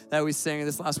song that we sang in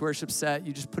this last worship set,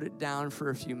 you just put it down for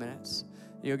a few minutes.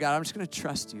 You go, God, I'm just going to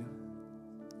trust you.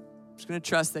 I'm just going to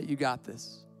trust that you got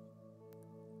this.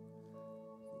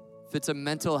 If it's a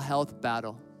mental health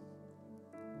battle,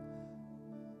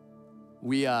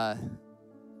 we,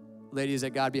 ladies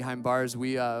at God Behind Bars,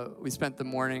 we spent the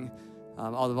morning,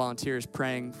 all the volunteers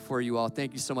praying for you all.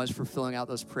 Thank you so much for filling out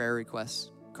those prayer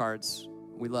request cards.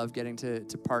 We love getting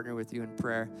to partner with you in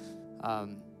prayer.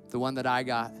 The one that I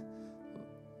got,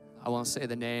 I won't say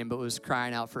the name, but was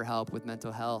crying out for help with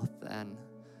mental health. And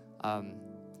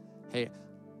hey,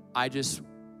 I just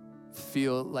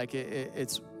feel like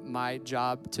it's my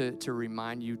job to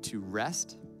remind you to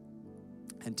rest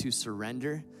and to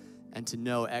surrender and to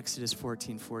know Exodus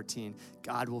 14:14,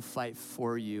 God will fight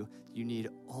for you. You need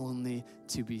only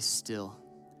to be still.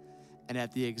 And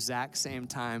at the exact same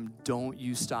time, don't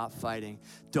you stop fighting.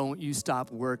 Don't you stop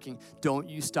working. Don't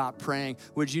you stop praying.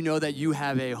 Would you know that you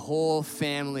have a whole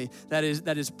family that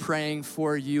is praying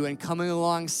for you and coming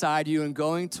alongside you and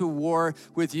going to war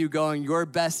with you, going, your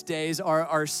best days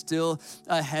are still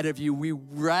ahead of you. We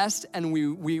rest and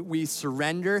we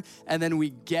surrender, and then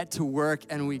we get to work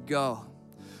and we go.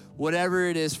 Whatever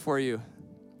it is for you,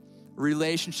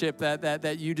 relationship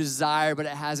that you desire but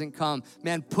it hasn't come,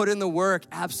 man, put in the work.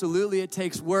 Absolutely, it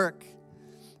takes work.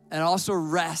 And also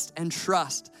rest and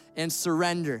trust and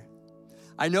surrender.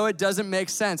 I know it doesn't make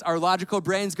sense. Our logical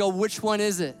brains go, which one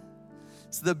is it?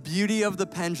 It's the beauty of the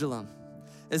pendulum,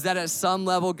 is that at some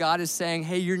level, God is saying,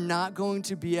 hey, you're not going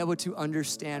to be able to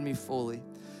understand me fully.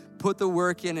 Put the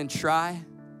work in and try,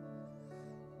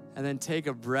 and then take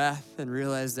a breath and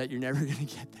realize that you're never going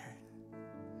to get there.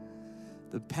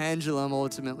 The pendulum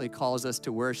ultimately calls us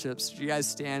to worship. So you guys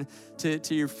stand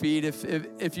to your feet.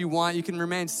 If you want, you can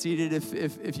remain seated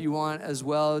if you want as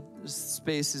well.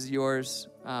 Space is yours.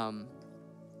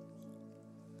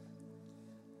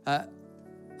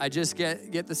 I just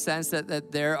get the sense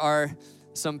that there are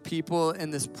some people in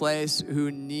this place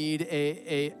who need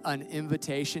an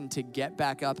invitation to get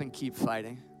back up and keep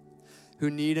fighting, who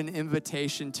need an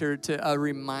invitation to a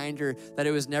reminder that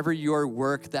it was never your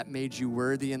work that made you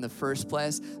worthy in the first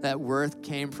place. That worth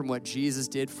came from what Jesus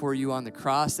did for you on the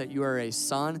cross, that you are a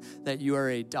son, that you are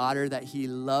a daughter, that he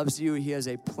loves you. He has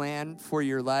a plan for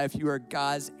your life. You are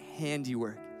God's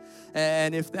handiwork.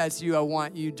 And if that's you, I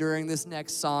want you during this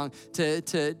next song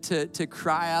to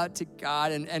cry out to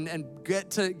God and get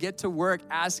to work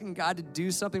asking God to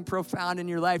do something profound in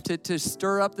your life, to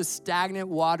stir up the stagnant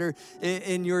water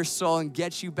in your soul and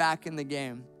get you back in the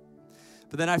game.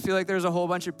 But then I feel like there's a whole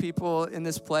bunch of people in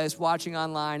this place watching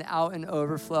online, out in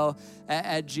overflow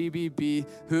at GBB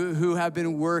who have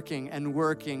been working and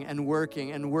working and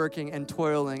working and working and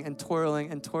toiling and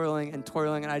toiling and toiling and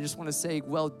toiling. And I just want to say,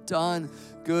 well done,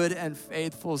 good and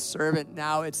faithful servant.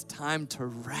 Now it's time to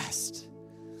rest.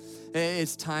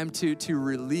 It's time to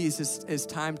release. It's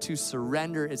time to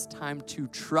surrender. It's time to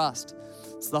trust.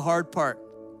 It's the hard part.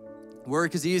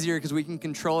 Work is easier because we can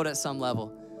control it at some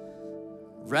level.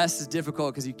 Rest is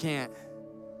difficult because you can't.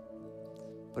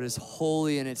 But it's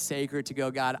holy and it's sacred to go,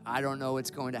 God, I don't know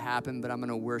what's going to happen, but I'm going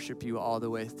to worship you all the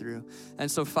way through. And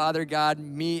so, Father God,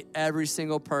 meet every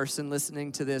single person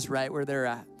listening to this right where they're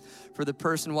at. For the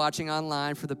person watching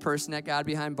online, for the person at God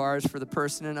Behind Bars, for the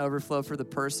person in overflow, for the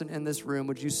person in this room,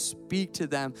 would you speak to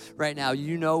them right now?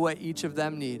 You know what each of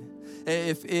them need.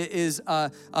 If it is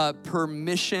a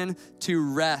permission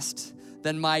to rest,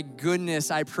 then my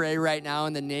goodness, I pray right now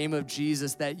in the name of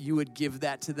Jesus that you would give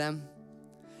that to them,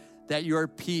 that your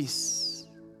peace,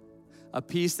 a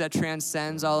peace that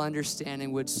transcends all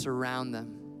understanding, would surround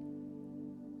them.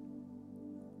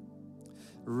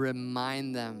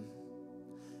 Remind them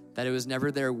that it was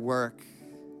never their work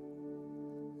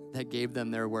that gave them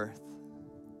their worth.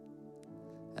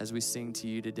 As we sing to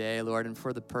you today, Lord, and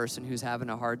for the person who's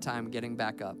having a hard time getting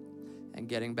back up and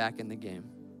getting back in the game,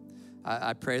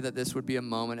 I pray that this would be a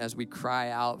moment as we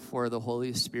cry out for the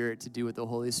Holy Spirit to do what the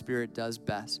Holy Spirit does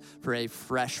best, for a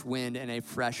fresh wind and a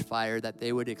fresh fire, that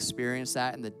they would experience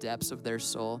that in the depths of their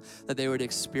soul, that they would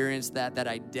experience that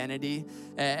identity,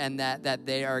 and that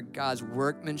they are God's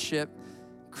workmanship,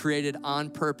 created on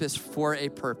purpose for a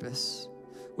purpose,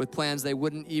 with plans they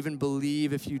wouldn't even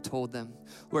believe if you told them.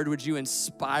 Lord, would you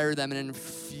inspire them and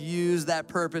infuse that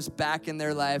purpose back in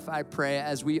their life? I pray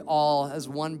as we all, as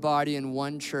one body and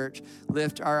one church,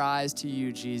 lift our eyes to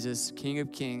you, Jesus, King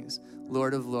of Kings,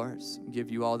 Lord of Lords, and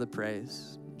give you all the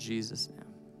praise. In Jesus' name.